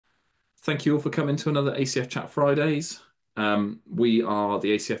Thank you all for coming to another ACF Chat Fridays. We are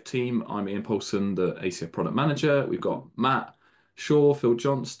the ACF team. I'm Ian Paulson, the ACF product manager. We've got Matt Shaw, Phil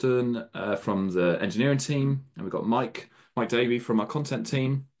Johnston from the engineering team, and we've got Mike Davey from our content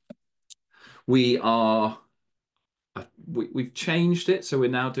team. We are we've changed it, so we're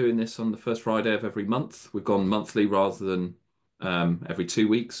now doing this on the first Friday of every month. We've gone monthly rather than every 2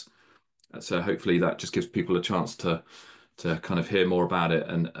 weeks. So hopefully that just gives people a chance to kind of hear more about it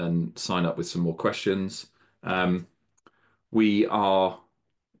and sign up with some more questions. Um, we are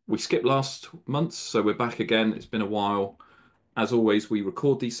we skipped last month, so we're back again. It's been a while. As always, we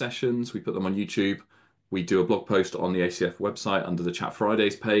record these sessions, we put them on YouTube. We do a blog post on the ACF website under the Chat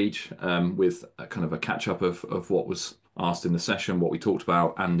Fridays page with a kind of a catch up of what was asked in the session, what we talked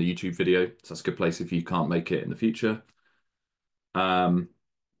about, and the YouTube video. So that's a good place if you can't make it in the future.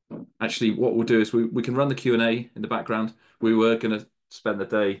 Actually, what we'll do is we can run the Q&A in the background. We were going to spend the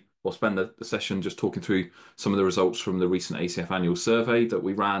day or spend the session just talking through some of the results from the recent ACF annual survey that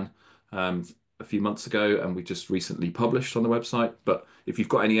we ran a few months ago and we just recently published on the website. But if you've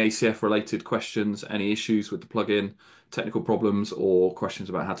got any ACF related questions, any issues with the plugin, technical problems, or questions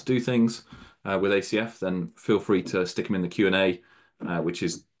about how to do things with ACF, then feel free to stick them in the Q&A, which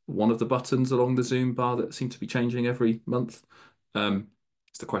is one of the buttons along the Zoom bar that seem to be changing every month.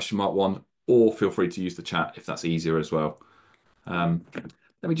 It's the question mark one, or feel free to use the chat if that's easier as well.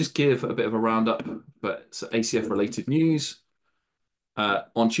 Let me just give a bit of a roundup, but it's ACF related news.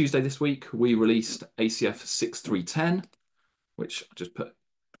 On Tuesday this week, we released ACF 6310, which I just put,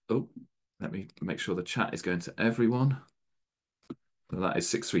 oh, let me make sure the chat is going to everyone. So that is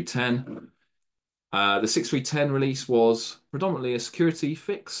 6310. The 6310 release was predominantly a security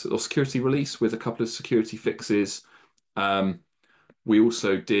fix or security release with a couple of security fixes. We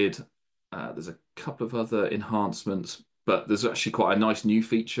also did, there's a couple of other enhancements, but there's actually quite a nice new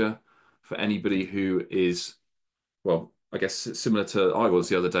feature for anybody who is, well, I guess similar to I was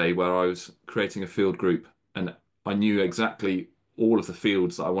the other day where I was creating a field group and I knew exactly all of the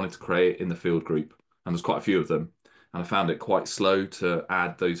fields that I wanted to create in the field group. And there's quite a few of them. And I found it quite slow to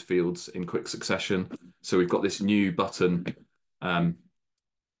add those fields in quick succession. So we've got this new button. There's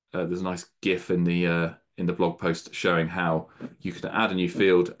a nice GIF in the blog post showing how you can add a new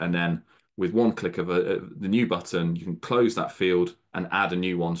field, and then with one click of the new button, you can close that field and add a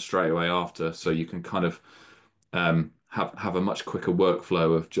new one straight away after. So you can kind of have a much quicker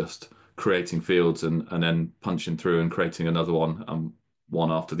workflow of just creating fields and then punching through and creating another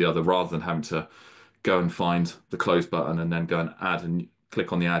one after the other, rather than having to go and find the close button and then go and add and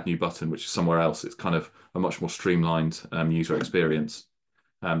click on the add new button, which is somewhere else. It's kind of a much more streamlined user experience.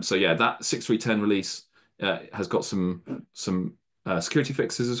 So yeah, that 6310 release has got some security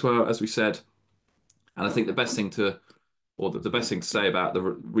fixes as well, as we said. And I think the best thing to say about the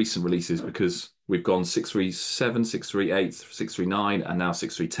recent releases, because we've gone 637, 638, 639, and now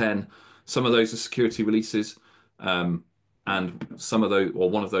 6310. Some of those are security releases, and some of those, or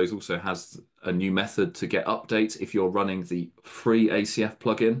one of those, also has a new method to get updates if you're running the free ACF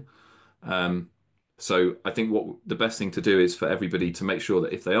plugin. So I think what the best thing to do is for everybody to make sure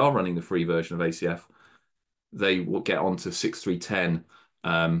that if they are running the free version of ACF, they will get onto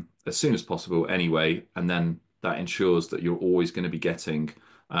 6310 as soon as possible anyway, and then that ensures that you're always going to be getting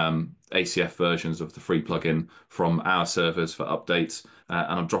ACF versions of the free plugin from our servers for updates.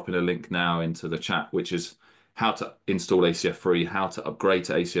 And I'm dropping a link now into the chat, which is how to install ACF free, how to upgrade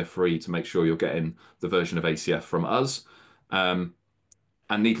to ACF free to make sure you're getting the version of ACF from us. And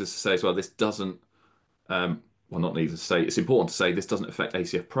needless to say as well, this doesn't well, not needless to say, it's important to say this doesn't affect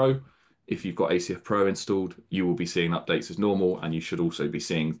ACF Pro. If you've got ACF Pro installed, you will be seeing updates as normal, and you should also be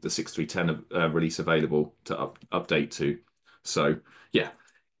seeing the 6310 release available to update to. So yeah,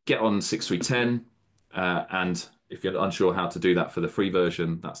 get on 6310, and if you're unsure how to do that for the free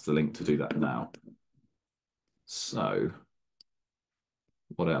version, that's the link to do that now. So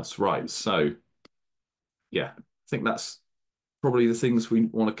what else? Right, so yeah, I think that's probably the things we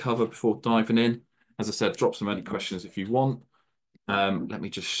want to cover before diving in. As I said, drop some any questions if you want. Let me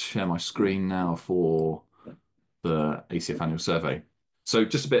just share my screen now for the ACF annual survey. So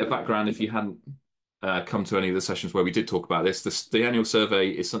just a bit of background if you hadn't come to any of the sessions where we did talk about this. The annual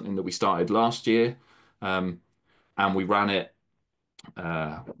survey is something that we started last year, and we ran it.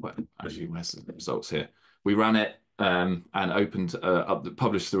 Actually, where's the results here? We ran it and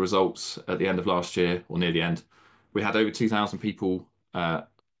published the results at the end of last year, or near the end. We had over 2,000 people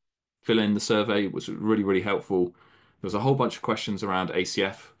fill in the survey. It was really, really helpful. There was a whole bunch of questions around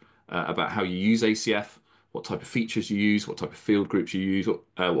ACF, about how you use ACF, what type of features you use, what type of field groups you use,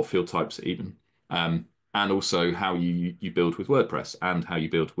 what field types even. and also how you build with WordPress and how you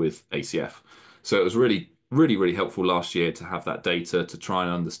build with ACF. So it was really helpful last year to have that data to try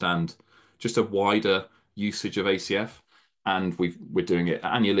and understand just a wider usage of ACF. And we're doing it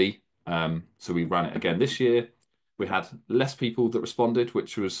annually. So we ran it again this year. We had less people that responded,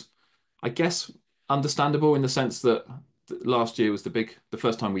 which was, I guess, understandable in the sense that last year was the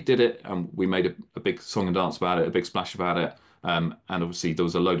first time we did it, and we made a big song and dance about it, a big splash about it. And obviously there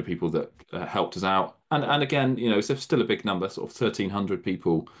was a load of people that helped us out. And again, it's still a big number, sort of 1,300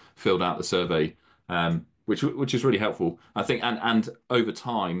 people filled out the survey, which is really helpful, I think. And over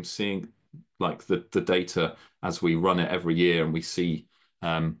time, seeing like the data as we run it every year, and we see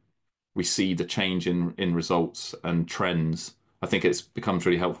the change in results and trends. I think it's becomes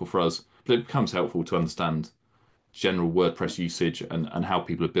really helpful for us, but it becomes helpful to understand general WordPress usage and how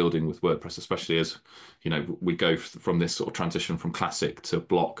people are building with WordPress, especially as we go from this sort of transition from classic to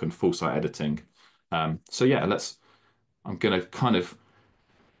block and full site editing. So yeah, I'm going to kind of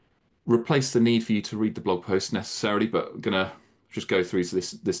replace the need for you to read the blog post necessarily, but I'm going to just go through to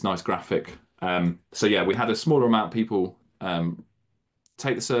this nice graphic. So yeah, we had a smaller amount of people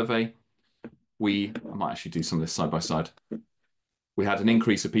take the survey. I might actually do some of this side by side. We had an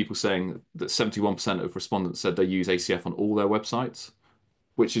increase of people saying that 71% of respondents said they use ACF on all their websites,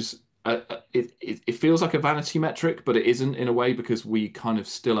 which is it feels like a vanity metric, but it isn't in a way, because we kind of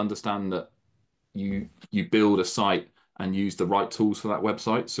still understand that you build a site and use the right tools for that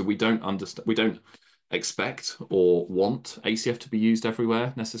website. So we don't expect or want ACF to be used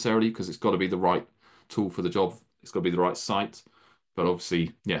everywhere necessarily, because it's got to be the right tool for the job. It's got to be the right site. But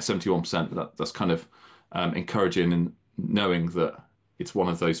obviously, yeah, 71%, that's kind of encouraging, and knowing that it's one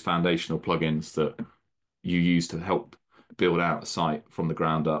of those foundational plugins that you use to help build out a site from the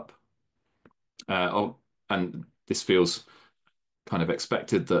ground up. And this feels kind of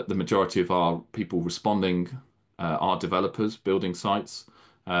expected, that the majority of our people responding are developers building sites.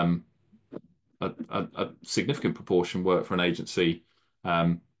 Um, a significant proportion work for an agency.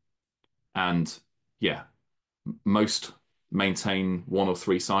 And yeah, most maintain one or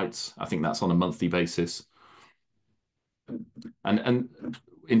three sites. I think that's on a monthly basis. And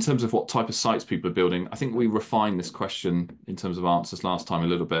in terms of what type of sites people are building, I think we refined this question in terms of answers last time a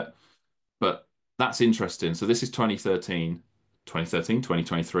little bit, but that's interesting. So this is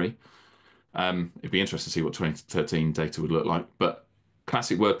 2023. It'd be interesting to see what 2013 data would look like. But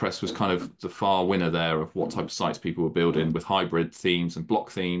classic WordPress was kind of the far winner there of what type of sites people were building, with hybrid themes and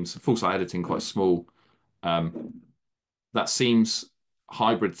block themes, full site editing quite small. That seems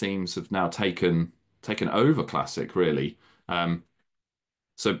hybrid themes have now taken over classic, really. Um,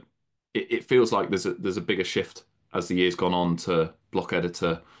 so it feels like there's a bigger shift as the years gone on to block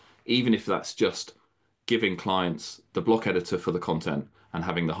editor, even if that's just giving clients the block editor for the content and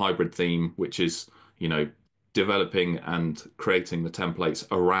having the hybrid theme, which is, developing and creating the templates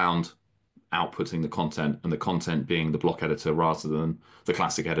around outputting the content, and the content being the block editor rather than the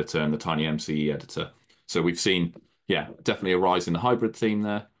classic editor and the tiny MCE editor. So we've seen, yeah, definitely a rise in the hybrid theme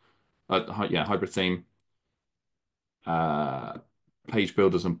there. Yeah, hybrid theme. Uh, Page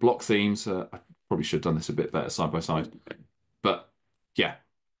builders and block themes. I probably should have done this a bit better side by side. But yeah,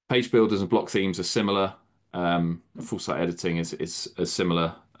 page builders and block themes are similar. Full site editing is a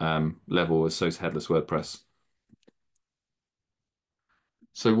similar level as so's headless WordPress.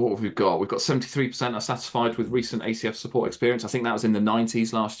 So what have we got? We've got 73% are satisfied with recent ACF support experience. I think that was in the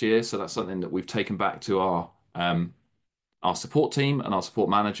 90s last year. So that's something that we've taken back to our support team and our support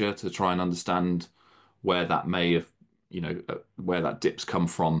manager to try and understand where that may have, where that dip's come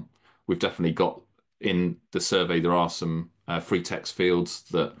from. We've definitely got in the survey, there are some free text fields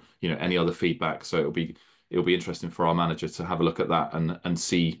that, any other feedback. So it'll be interesting for our manager to have a look at that and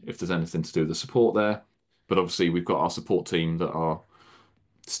see if there's anything to do with the support there. But obviously we've got our support team that are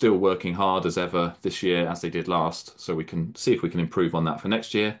still working hard as ever this year, as they did last. So we can see if we can improve on that for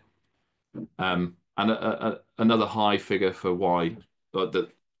next year. And another high figure for why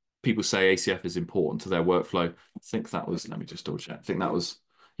that people say ACF is important to their workflow. I think that was, let me just double check. I think that was,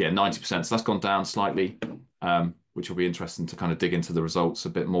 yeah, 90%. So that's gone down slightly, which will be interesting to kind of dig into the results a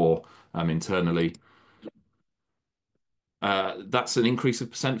bit more internally. That's an increase of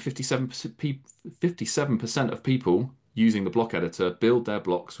percent. 57% of people using the block editor build their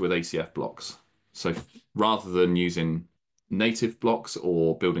blocks with ACF blocks. So rather than using native blocks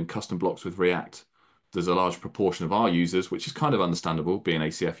or building custom blocks with React, there's a large proportion of our users, which is kind of understandable, being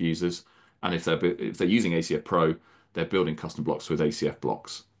ACF users. And if they're using ACF Pro, they're building custom blocks with ACF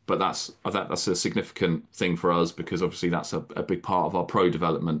blocks. But that's a significant thing for us, because obviously that's a big part of our Pro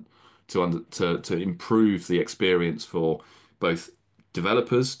development to improve the experience for both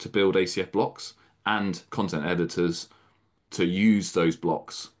developers to build ACF blocks and content editors to use those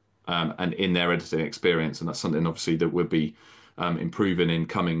blocks and in their editing experience. And that's something obviously that we'll be improving in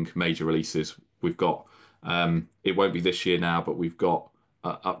coming major releases. We've got it won't be this year now, but we've got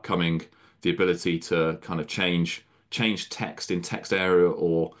upcoming the ability to kind of change text in text area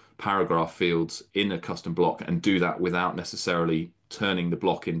or paragraph fields in a custom block and do that without necessarily turning the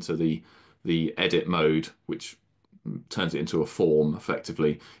block into the edit mode, which turns it into a form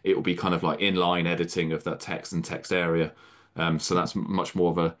effectively. It will be kind of like inline editing of that text and text area. So that's much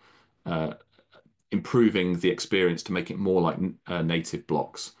more of a improving the experience to make it more like native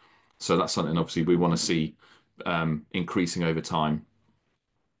blocks. So that's something obviously we want to see increasing over time.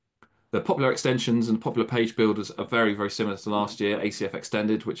 The popular extensions and popular page builders are very, very similar to last year. ACF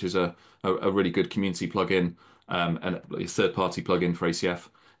Extended, which is a really good community plugin and a third-party plugin for ACF.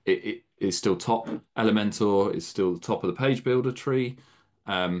 It is still top. Elementor is still the top of the page builder tree,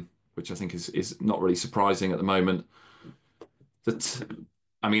 which I think is not really surprising at the moment. That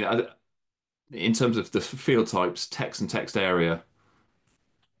I mean, in terms of the field types, text and text area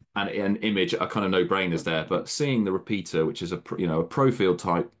and an image are kind of no-brainers there. But seeing the repeater, which is a pro field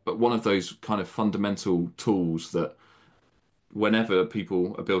type, but one of those kind of fundamental tools that whenever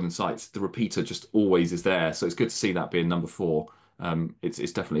people are building sites, the repeater just always is there. So it's good to see that being number four.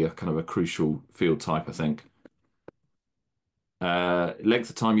 It's definitely a kind of a crucial field type, I think. Length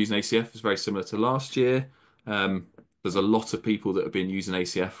of time using ACF is very similar to last year. Um, there's a lot of people that have been using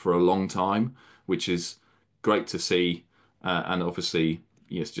ACF for a long time, which is great to see. And obviously,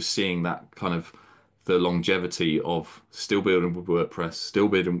 yes, just seeing that kind of the longevity of still building with WordPress, still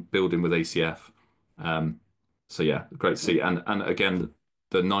building with ACF. Um, so yeah, great to see. And again,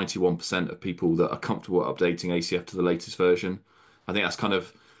 the 91% of people that are comfortable updating ACF to the latest version. I think that's kind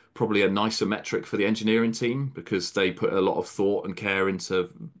of probably a nicer metric for the engineering team because they put a lot of thought and care into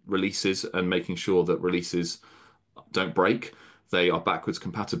releases and making sure that releases don't break. They are backwards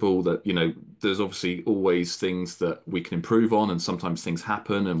compatible. That there's obviously always things that we can improve on, and sometimes things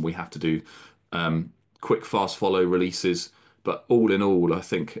happen, and we have to do quick, fast follow releases. But all in all, I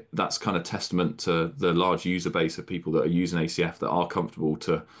think that's kind of testament to the large user base of people that are using ACF that are comfortable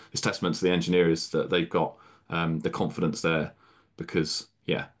to. It's testament to the engineers that they've got the confidence there, because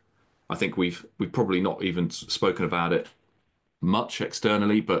yeah, I think we've probably not even spoken about it much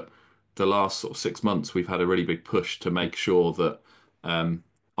externally, but the last sort of 6 months we've had a really big push to make sure that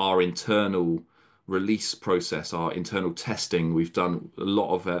our internal release process, our internal testing, we've done a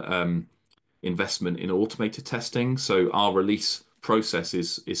lot of investment in automated testing. So our release process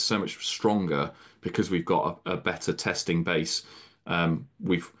is so much stronger because we've got a better testing base.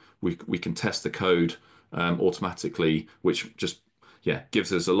 We can test the code automatically, which just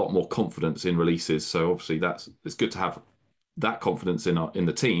gives us a lot more confidence in releases. So obviously it's good to have that confidence in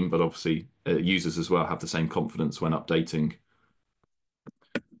the team, but obviously users as well have the same confidence when updating.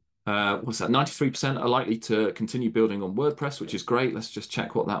 What's that? 93% are likely to continue building on WordPress, which is great. Let's just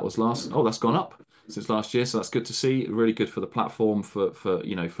check what that was last. Oh, that's gone up since last year, so that's good to see. Really good for the platform, for for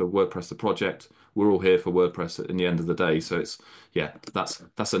WordPress the project. We're all here for WordPress in the end of the day, so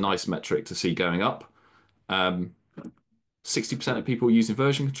that's a nice metric to see going up. 60% of people using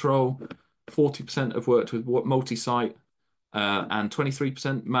version control, 40% have worked with multi-site, and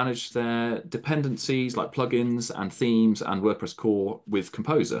 23% manage their dependencies like plugins and themes and WordPress core with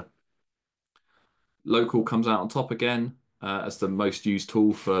Composer. Local comes out on top again as the most used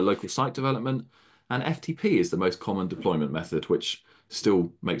tool for local site development, and FTP is the most common deployment method, which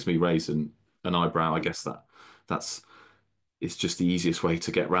still makes me raise an eyebrow. I guess that's it's just the easiest way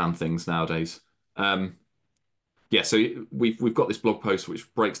to get around things nowadays. Yeah, so we've got this blog post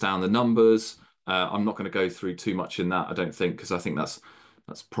which breaks down the numbers. I'm not going to go through too much in that, I don't think, because I think that's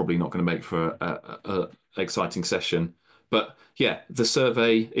probably not going to make for a exciting session. But yeah, the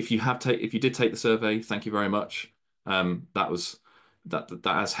survey. If you did take the survey, thank you very much. That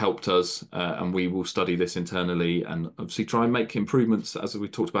has helped us, and we will study this internally and obviously try and make improvements as we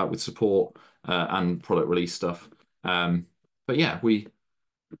talked about with support and product release stuff. But yeah, we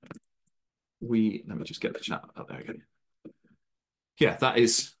let me just get the chat up there again. Yeah, that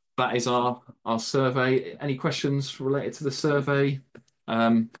is our survey. Any questions related to the survey?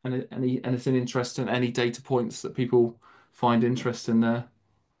 Anything interesting? Any data points that people find interesting there?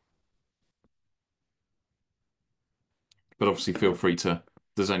 But obviously, feel free to.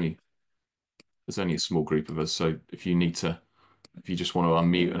 There's only there's only a small group of us, so if you just want to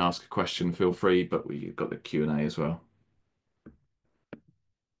unmute and ask a question, feel free. But we've got the Q&A as well.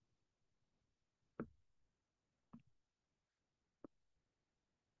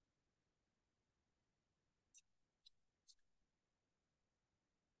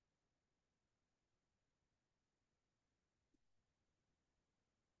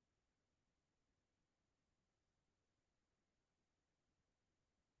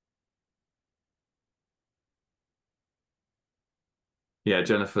 Yeah,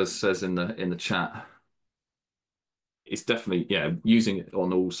 Jennifer says in the chat, it's definitely yeah, using it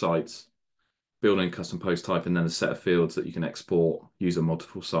on all sites, building a custom post type and then a set of fields that you can export, use on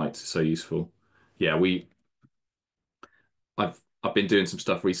multiple sites is so useful. Yeah, I've been doing some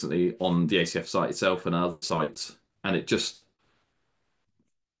stuff recently on the ACF site itself and other sites, and it just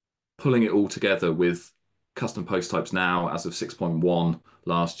pulling it all together with custom post types now as of 6.1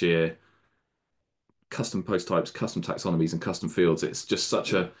 last year, custom post types, custom taxonomies, and custom fields. It's just it's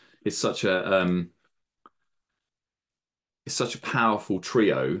such a it's such a powerful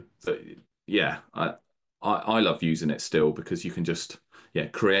trio that yeah, I love using it still because you can just yeah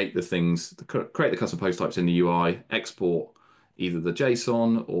create the things, create the custom post types in the UI, export either the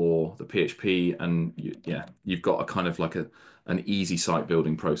JSON or the PHP, and yeah, you've got a kind of like a an easy site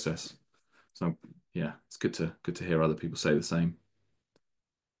building process. So yeah, it's good to hear other people say the same.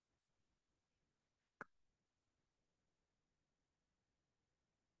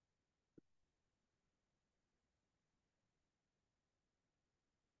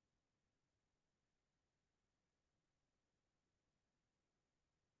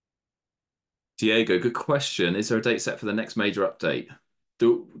 Diego, good question. Is there a date set for the next major update?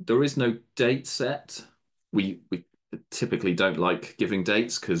 There is no date set. We typically don't like giving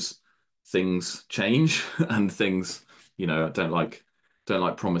dates because things change and things, you know, don't like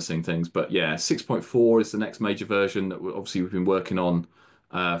promising things. But yeah, 6.4 is the next major version that obviously we've been working on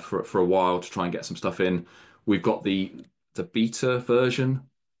for a while to try and get some stuff in. We've got the beta version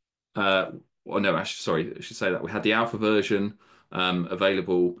well, no, actually, sorry, I should say that we had the alpha version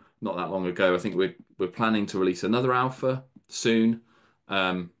available not that long ago. I think we're planning to release another alpha soon.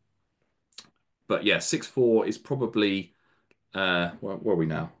 Um, but yeah, 6.4 is probably where are we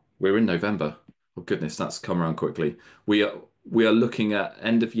now? We're in November. Oh goodness, that's come around quickly. We are looking at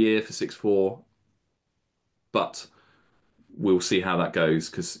end of year for 6.4, but we'll see how that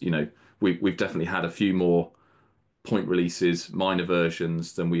goes because you know we've definitely had a few more point releases, minor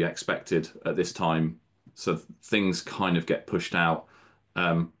versions than we expected at this time. So things kind of get pushed out.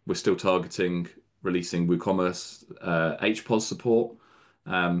 We're still targeting releasing WooCommerce HPOS support,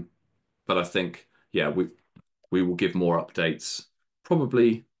 um, but I think yeah we will give more updates.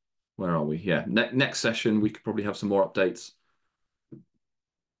 Probably where are we? Yeah, next session we could probably have some more updates.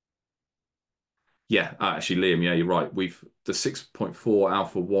 Yeah, actually, Liam, yeah, you're right. We've the 6.4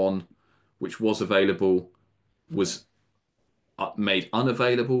 Alpha 1, which was available, was made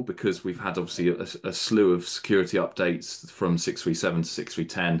unavailable because we've had obviously a slew of security updates from 6.3.7 to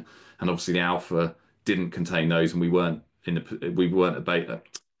 6.3.10, and obviously the alpha didn't contain those, and we weren't in a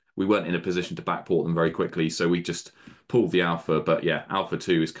position to backport them very quickly, so we just pulled the alpha. But yeah, Alpha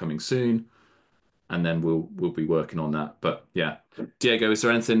 2 is coming soon, and then we'll be working on that. But yeah, Diego, is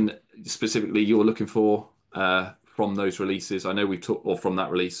there anything specifically you're looking for from those releases? I know we talked, or from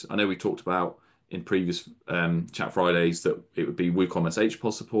that release, I know we talked about in previous Chat Fridays that it would be WooCommerce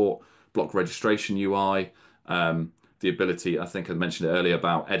HPOS support, block registration UI, the ability. I think I mentioned it earlier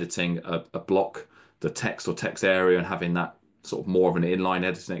about editing a block, the text or text area, and having that sort of more of an inline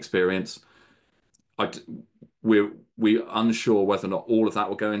editing experience. I we're unsure whether or not all of that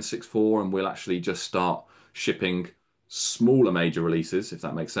will go in 6.4, and we'll actually just start shipping smaller major releases, if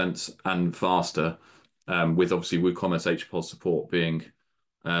that makes sense, and faster. With obviously WooCommerce HPOS support being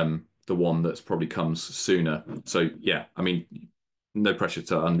the one that's probably comes sooner. So yeah, I mean, no pressure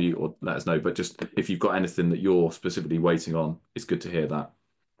to unmute or let us know, but just if you've got anything that you're specifically waiting on, it's good to hear that.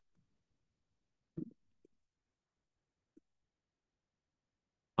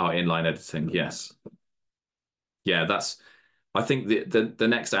 Oh, inline editing, yes, yeah, that's. I think the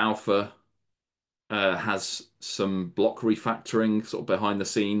next alpha has some block refactoring sort of behind the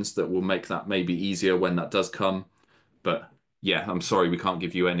scenes that will make that maybe easier when that does come. But yeah, I'm sorry we can't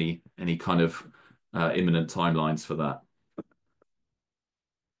give you any kind of imminent timelines for that.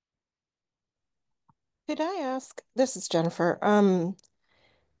 Could I ask, this is Jennifer,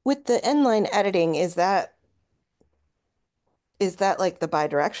 with the inline editing, is that like the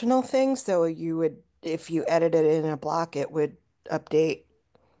bidirectional thing? So you would, if you edited it in a block, it would update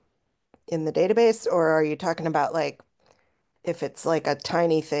in the database, or are you talking about like if it's like a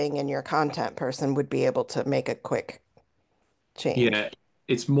tiny thing and your content person would be able to make a quick change? Yeah,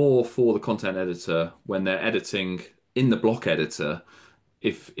 it's more for the content editor when they're editing in the block editor.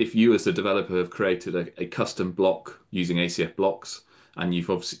 If you as the developer have created a custom block using ACF blocks and you've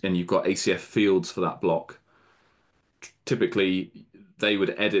got ACF fields for that block, typically they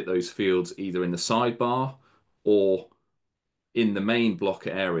would edit those fields either in the sidebar or in the main block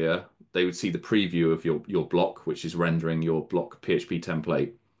area. They would see the preview of your block, which is rendering your block PHP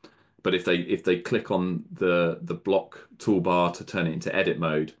template. But if they click on the block toolbar to turn it into edit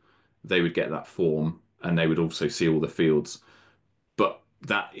mode, they would get that form and they would also see all the fields. But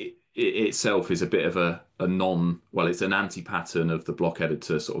that itself is a bit of a well, it's an anti-pattern of the block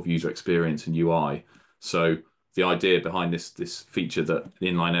editor sort of user experience and UI. So the idea behind this feature, that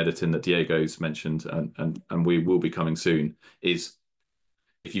inline editing that Diego's mentioned and we will be coming soon, is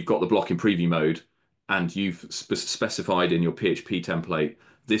if you've got the block in preview mode and you've specified in your PHP template,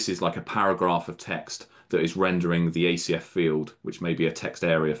 this is like a paragraph of text that is rendering the ACF field, which may be a text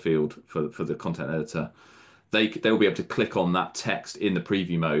area field for the content editor. They'll be able to click on that text in the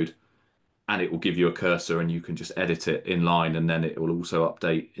preview mode, and it will give you a cursor, and you can just edit it in line, and then it will also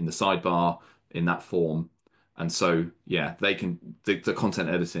update in the sidebar in that form. And so, yeah, the content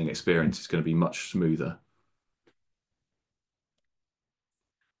editing experience is going to be much smoother.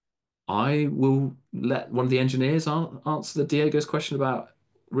 I will let one of the engineers answer the Diego's question about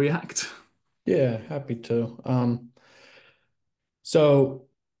React. Yeah, happy to. So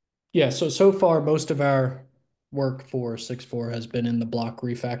yeah, so far most of our work for 6.4 has been in the block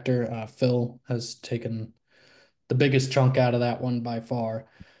refactor. Phil has taken the biggest chunk out of that one by far.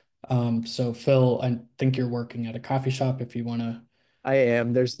 So Phil, I think you're working at a coffee shop if you want to. I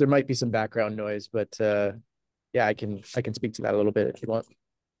am. There might be some background noise, but yeah, I can speak to that a little bit if you want.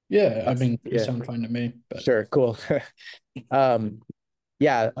 Yeah, I mean, you Yeah, sound fine to me, but sure, cool. Um,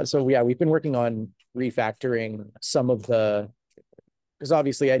 yeah, so yeah, we've been working on refactoring some of because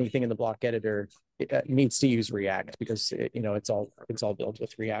obviously anything in the block editor needs to use React because it's all built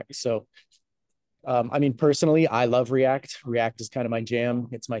with React. So I mean, personally, I love React. React is kind of my jam.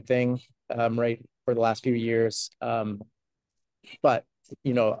 It's my thing, right, for the last few years. But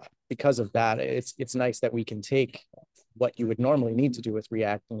because of that, it's nice that we can take what you would normally need to do with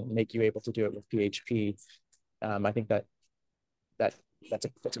React and make you able to do it with PHP. I think that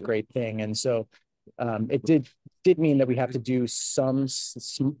that's a great thing. And so it did mean that we have to do some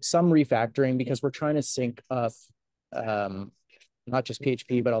refactoring because we're trying to sync up not just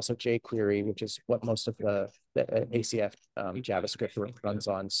PHP but also jQuery, which is what most of the ACF JavaScript runs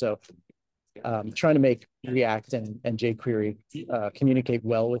on. So trying to make React and jQuery communicate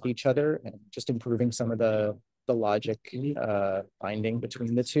well with each other and just improving some of the logic binding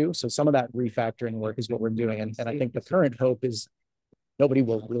between the two. So some of that refactoring work is what we're doing. And I think the current hope is nobody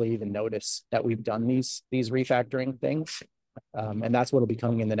will really even notice that we've done these refactoring things. And that's what will be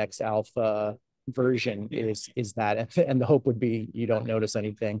coming in the next alpha version is that. And the hope would be you don't notice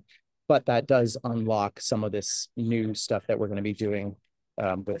anything. But that does unlock some of this new stuff that we're going to be doing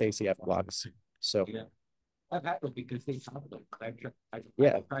with ACF blocks. So yeah. Hopefully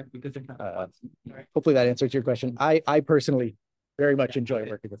that answers your question. I personally very much enjoy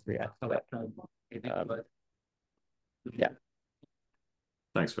working with React. Yeah.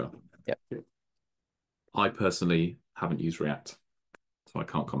 Thanks, Phil. Yeah. I personally haven't used React, so I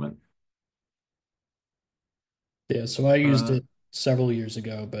can't comment. yeah, so I used it several years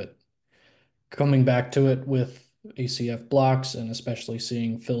ago, but coming back to it with ACF blocks and especially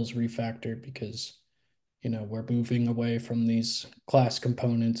seeing Phil's refactor because we're moving away from these class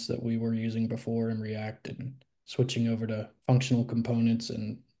components that we were using before in React and switching over to functional components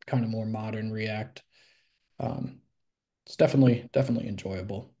and kind of more modern React. It's definitely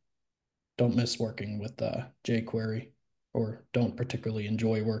enjoyable. Don't miss working with jQuery, or don't particularly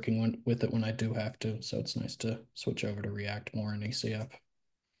enjoy working with it when I do have to. So it's nice to switch over to React more in ACF.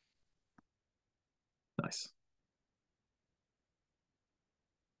 Nice.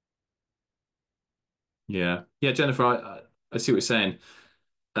 Yeah, yeah, Jennifer, I see what you're saying,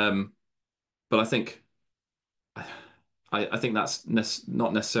 but I think that's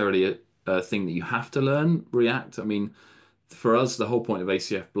not necessarily a thing that you have to learn React. I mean, for us, the whole point of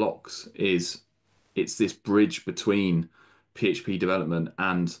ACF blocks is it's this bridge between PHP development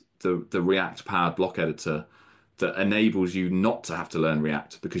and the React powered block editor that enables you not to have to learn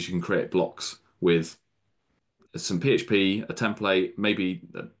React because you can create blocks with some PHP, a template, maybe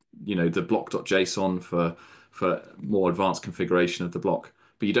the block.json for more advanced configuration of the block.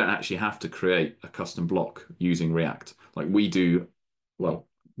 But you don't actually have to create a custom block using React like we do. Well,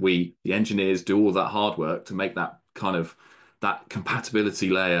 the engineers do all that hard work to make that compatibility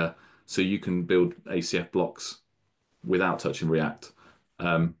layer so you can build ACF blocks without touching React.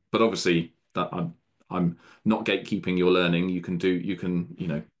 But obviously that I'm not gatekeeping your learning.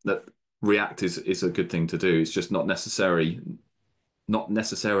 That React is a good thing to do. It's just not necessarily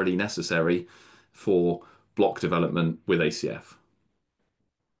necessary for block development with ACF.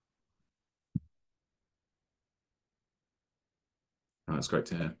 Oh, that's great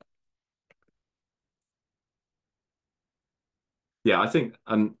to hear. Yeah, I think,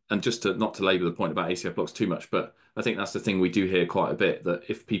 and just to not to labor the point about ACF blocks too much, but I think that's the thing we do hear quite a bit, that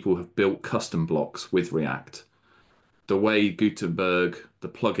if people have built custom blocks with React, the way Gutenberg, the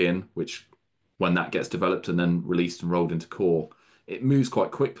plugin, which when that gets developed and then released and rolled into core, it moves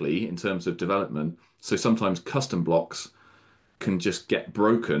quite quickly in terms of development. So sometimes custom blocks can just get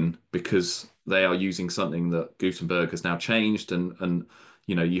broken because they are using something that Gutenberg has now changed, and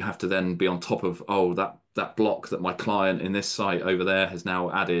you have to then be on top of, oh, that block that my client in this site over there has now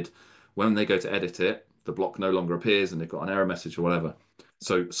added. When they go to edit it, the block no longer appears and they've got an error message or whatever.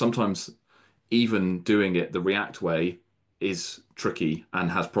 So sometimes even doing it the React way is tricky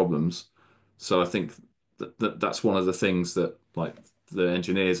and has problems. So I think that's one of the things that, like, the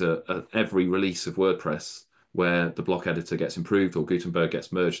engineers are at every release of WordPress where the block editor gets improved or Gutenberg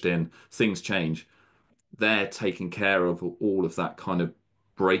gets merged in, things change. They're taking care of all of that kind of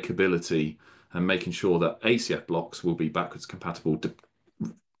breakability and making sure that ACF blocks will be backwards compatible,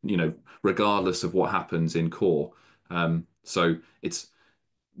 you know, regardless of what happens in core. So it's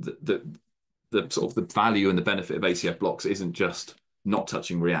the sort of the value and the benefit of ACF blocks isn't just not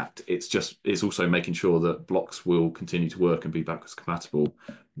touching React. It's also making sure that blocks will continue to work and be backwards compatible,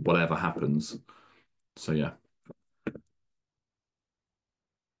 whatever happens. So yeah.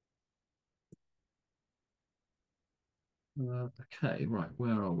 Okay, right.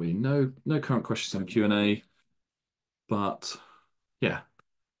 Where are we? No current questions in Q&A, but yeah,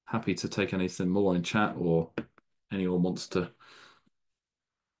 happy to take anything more in chat, or anyone wants to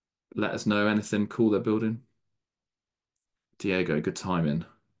let us know anything cool they're building. Diego, good timing.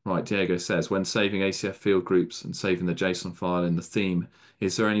 Right, Diego says, when saving ACF field groups and saving the JSON file in the theme,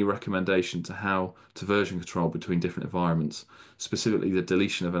 is there any recommendation to how to version control between different environments, specifically the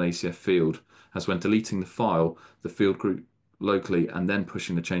deletion of an ACF field, as when deleting the file, the field group locally, and then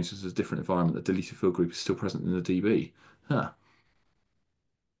pushing the changes to a different environment, the deleted field group is still present in the DB? Huh.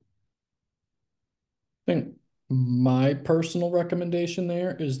 I think my personal recommendation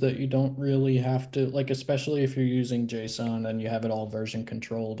there is that you don't really have to, like, especially if you're using JSON and you have it all version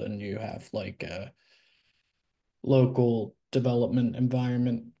controlled and you have like a local development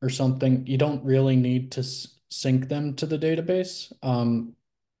environment or something, you don't really need to sync them to the database.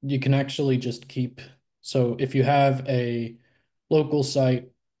 You can actually just keep, so if you have a local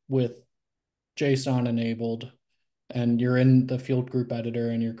site with JSON enabled and you're in the field group editor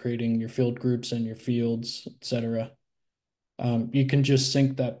and you're creating your field groups and your fields, etc., you can just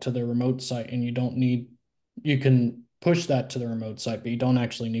sync that to the remote site and you can push that to the remote site, but you don't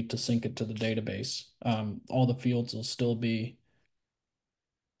actually need to sync it to the database. All the fields will still be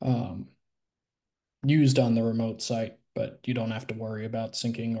um, used on the remote site, but you don't have to worry about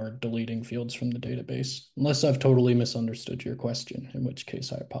syncing or deleting fields from the database, unless I've totally misunderstood your question, in which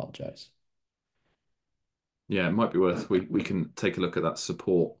case I apologize. Yeah, it might be worth we can take a look at that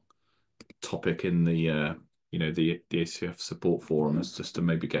support topic in the the ACF support forums, just to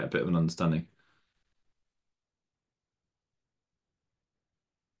maybe get a bit of an understanding.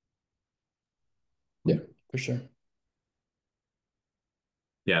 Yeah, for sure.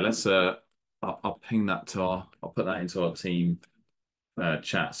 Yeah, let's I'll ping that to I'll put that into our team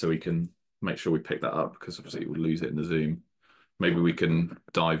chat so we can make sure we pick that up, because obviously we'll lose it in the Zoom. Maybe we can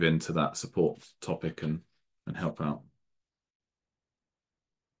dive into that support topic and help out.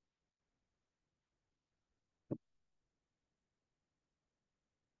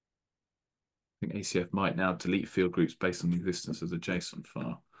 I think ACF might now delete field groups based on the existence of the JSON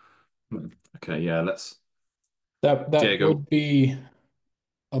file. Okay, yeah, let's That Diego. would be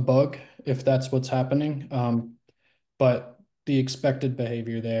a bug if that's what's happening. But the expected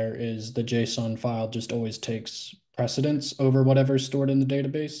behavior there is the JSON file just always takes precedence over whatever's stored in the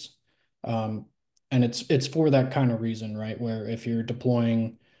database. Um, and it's for that kind of reason, right? Where if you're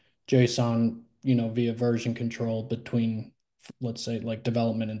deploying JSON, via version control between, let's say, like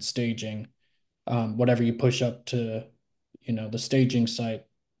development and staging, whatever you push up to, the staging site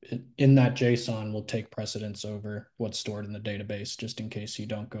in that JSON will take precedence over what's stored in the database, just in case you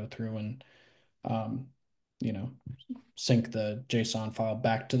don't go through and, um, you know, sync the JSON file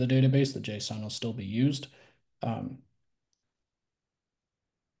back to the database. The JSON will still be used.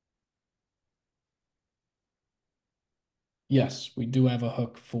 Yes, we do have a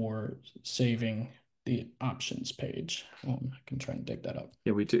hook for saving the options page. I can try and dig that up.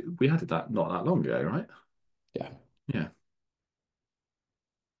 Yeah, we do. We added that not that long ago, right? Yeah. Yeah.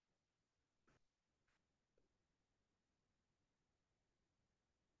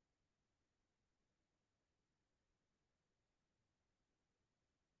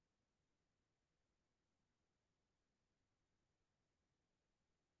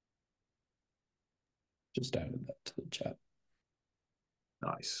 Just added that to the chat.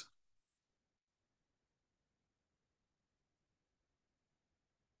 Nice.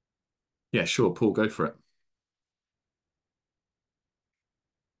 Yeah, sure, Paul, go for it.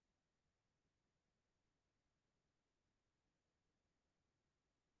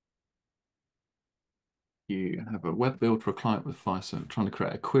 You have a web build for a client with Fireson trying to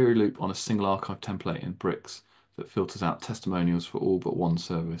create a query loop on a single archive template in bricks that filters out testimonials for all but one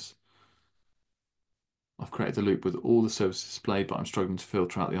service. I've created a loop with all the services displayed, but I'm struggling to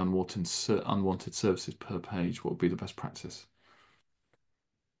filter out the unwanted services per page. What would be the best practice?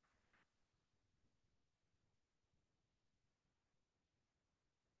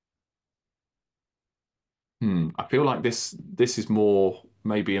 I feel like this is more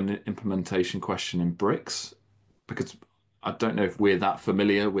maybe an implementation question in bricks because I don't know if we're that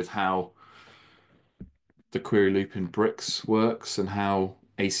familiar with how the query loop in bricks works and how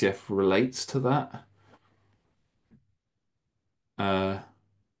ACF relates to that. Uh,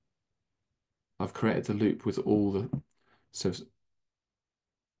 I've created the loop with all the so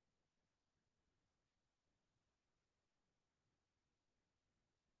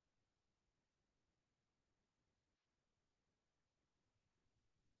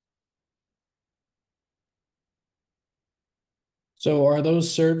So are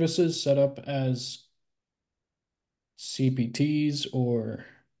those services set up as CPTs or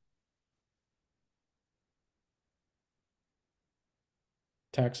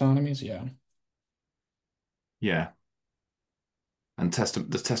taxonomies? Yeah. yeah, and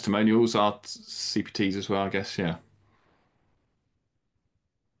the testimonials are CPTs as well, I guess. Yeah,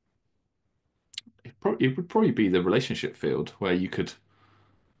 it would probably be the relationship field where you could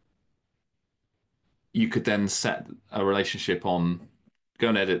then set a relationship on, go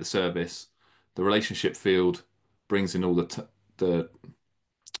and edit the service. The relationship field brings in all the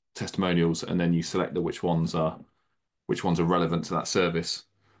testimonials, and then you select which ones are relevant to that service,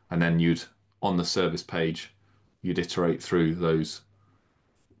 and then you'd on the service page you'd iterate through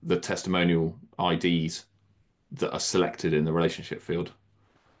the testimonial IDs that are selected in the relationship field.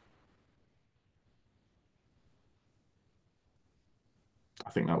 I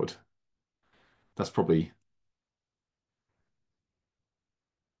think that's probably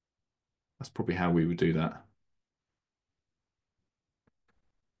that's probably how we would do that.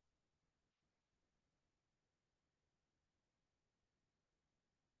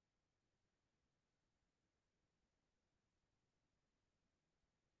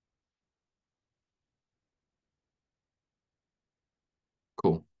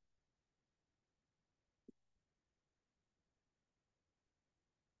 Cool.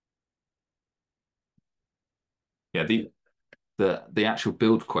 Yeah, the actual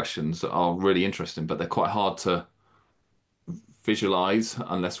build questions are really interesting, but they're quite hard to visualize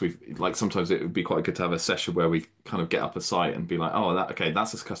unless we've like sometimes it would be quite good to have a session where we kind of get up a site and be like, oh, that okay,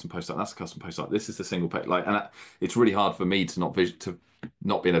 that's a custom post site, that's a custom post site, this is the single page, like, and it's really hard for me to not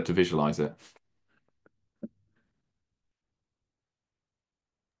being able to visualize it.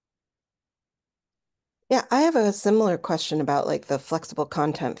 Yeah, I have a similar question about like the flexible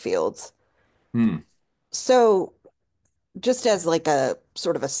content fields. Hmm. So just as like a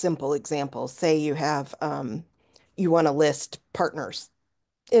sort of a simple example, say you have you want to list partners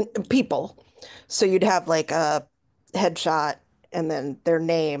in people. So you'd have like a headshot and then their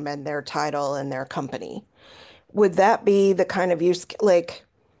name and their title and their company. Would that be the kind of use like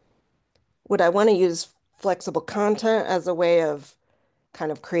would I want to use flexible content as a way of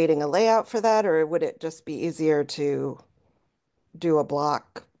kind of creating a layout for that, or would it just be easier to do a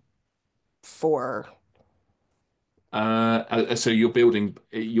block for So you're building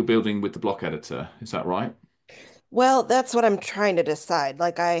with the block editor, is that right? well, that's what I'm trying to decide.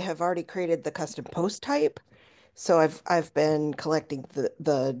 Like I have already created the custom post type, so I've been collecting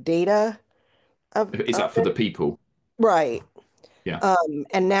the data Is of that for the it. people? Right. Yeah.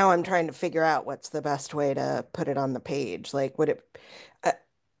 And now I'm trying to figure out what's the best way to put it on the page. Like would it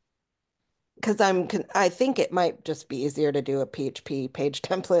because I think it might just be easier to do a PHP page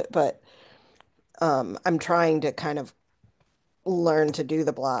template, but I'm trying to kind of learn to do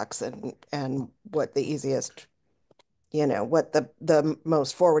the blocks and what the easiest, what the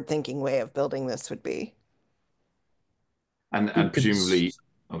most forward-thinking way of building this would be. You And could, presumably,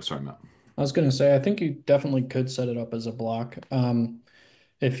 oh, sorry, Matt. I was going to say, I think you definitely could set it up as a block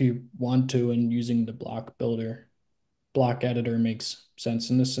if you want to, and using the block builder, block editor makes sense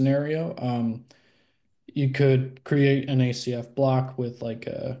in this scenario. You could create an ACF block with like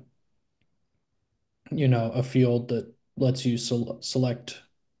a field that lets you select,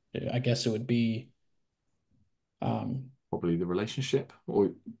 I guess it would be, um, Probably the relationship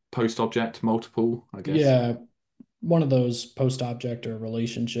or post object multiple, I guess. yeah, one of those post object or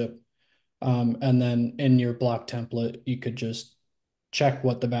relationship. And then in your block template, you could just check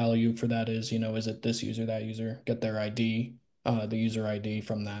what the value for that is. Is it this user, that user, get their ID, the user ID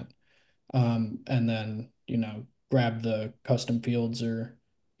from that. And then, grab the custom fields or,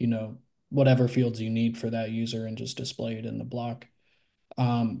 whatever fields you need for that user and just display it in the block.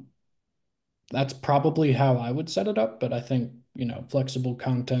 That's probably how I would set it up, but I think, flexible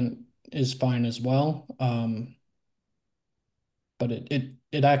content is fine as well. But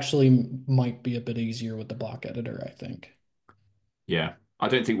it actually might be a bit easier with the block editor, I think. Yeah, I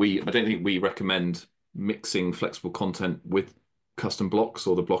don't think we recommend mixing flexible content with custom blocks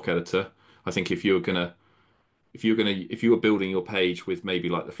or the block editor. I think if you were building your page with maybe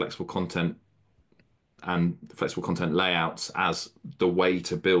like the flexible content and the flexible content layouts as the way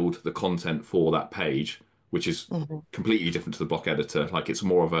to build the content for that page, which is Mhm. completely different to the block editor. Like it's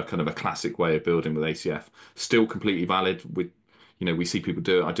more of a kind of a classic way of building with ACF. Still completely valid with, we see people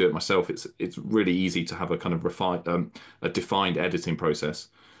do it. I do it myself. It's really easy to have a kind of refined, a defined editing process.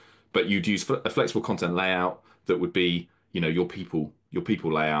 But you'd use a flexible content layout that would be, your people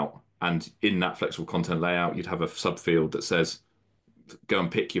layout. And in that flexible content layout, you'd have a subfield that says go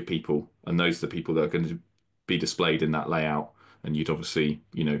and pick your people, and those are the people that are going to be displayed in that layout. And you'd obviously,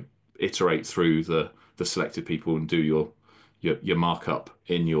 iterate through the selected people and do your markup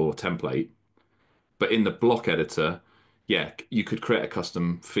in your template. But in the block editor, yeah, you could create a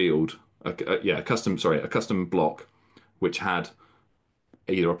custom field, yeah, a custom block, which had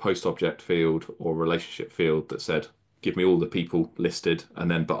either a post object field or a relationship field that said, give me all the people listed, and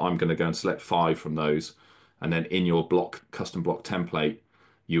then, but I'm going to go and select five from those. And then in your custom block template,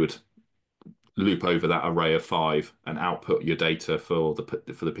 you would loop over that array of five and output your data for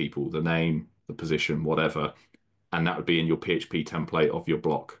the people, the name, the position, whatever, and that would be in your PHP template of your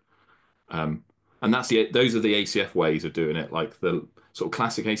block. Um, and those are the ACF ways of doing it, like the sort of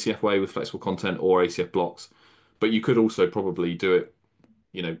classic ACF way with flexible content or ACF blocks. But you could also probably do it,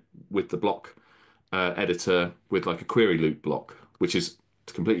 with the block editor with like a query loop block, which is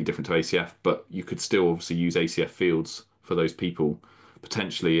completely different to ACF, but you could still obviously use ACF fields for those people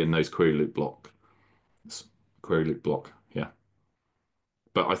potentially in those query loop block. Yeah.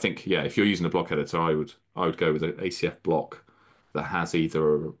 But I think, yeah, if you're using a block editor, I would go with an ACF block that has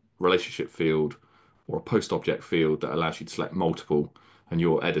either a relationship field or a post object field that allows you to select multiple, and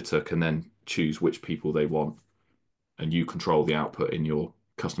your editor can then choose which people they want, and you control the output in your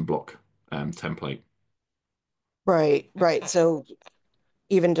custom block template. Right, right. So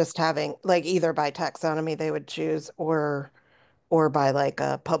even just having like either by taxonomy they would choose or by like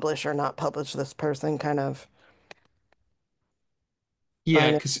a publish or not publish this person kind of Yeah,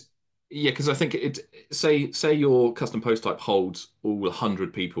 finding. because I think say your custom post type holds all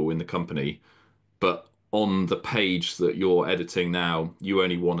 100 people in the company, but on the page that you're editing now, you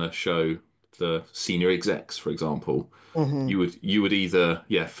only want to show the senior execs, for example. Hmm. You would either,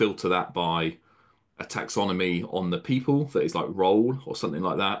 yeah, filter that by a taxonomy on the people that is like role or something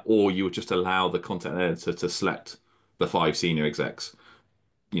like that, or you would just allow the content editor to select the five senior execs,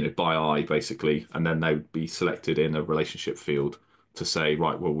 by eye basically, and then they would be selected in a relationship field to say,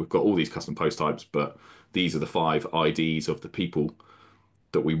 right, well, we've got all these custom post types, but these are the five IDs of the people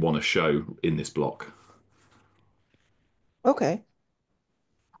that we want to show in this block. Okay,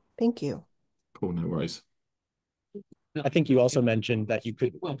 thank you. Cool, no worries. I think you also mentioned that you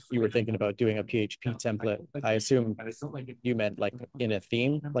were thinking about doing a PHP template. I assume you meant like in a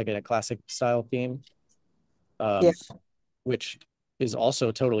theme, like in a classic style theme, Yeah. um, which is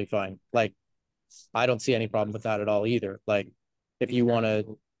also totally fine. Like, I don't see any problem with that at all either. Like, if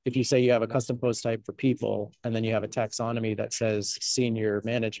you say you have a custom post type for people and then you have a taxonomy that says senior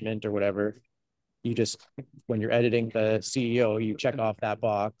management or whatever, you just, when you're editing the CEO, you check off that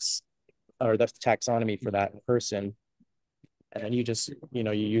box or the taxonomy for that person. And then you just, you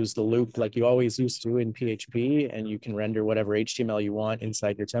use the loop like you always used to in PHP, and you can render whatever HTML you want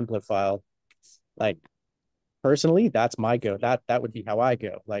inside your template file. Like, personally, that's my go. That would be how I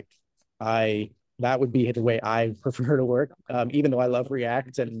go. Like, that would be the way I prefer to work. Even though I love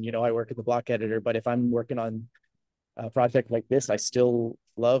React and I work in the block editor, but if I'm working on a project like this, I still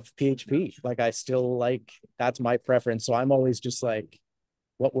love PHP. Like, I still like, that's my preference. So I'm always just like,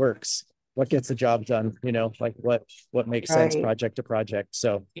 what works, what gets the job done, like what makes sense Right. project to project.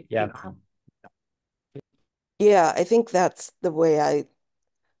 So yeah. Yeah, I think that's the way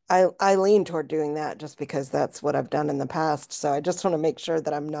I lean toward doing that just because that's what I've done in the past. So I just want to make sure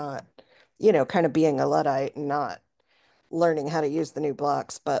that I'm not, kind of being a Luddite and not learning how to use the new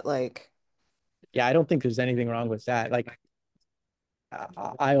blocks, but like, Yeah, I don't think there's anything wrong with that. Like,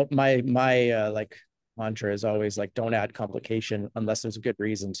 I my like mantra is always like, don't add complication unless there's a good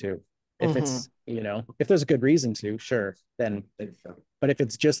reason to. If Mhm. it's, if there's a good reason to, sure, then, but if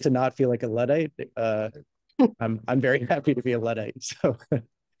it's just to not feel like a Luddite, I'm very happy to be a Luddite. So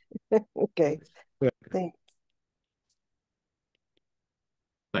Okay. Thanks.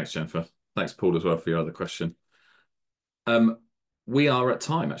 Thanks, Jennifer. Thanks, Paul, as well, for your other question. We are at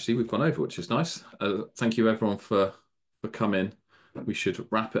time, actually. We've gone over, which is nice. Thank you, everyone, for coming. We should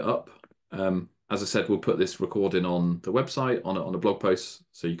wrap it up. As I said, we'll put this recording on the website, on a blog post,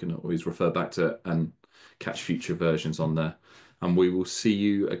 so you can always refer back to it and catch future versions on there. And we will see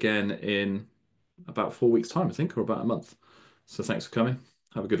you again in about 4 weeks' time, I think, or about a month. So thanks for coming.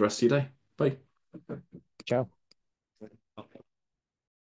 Have a good rest of your day. Bye. ciao.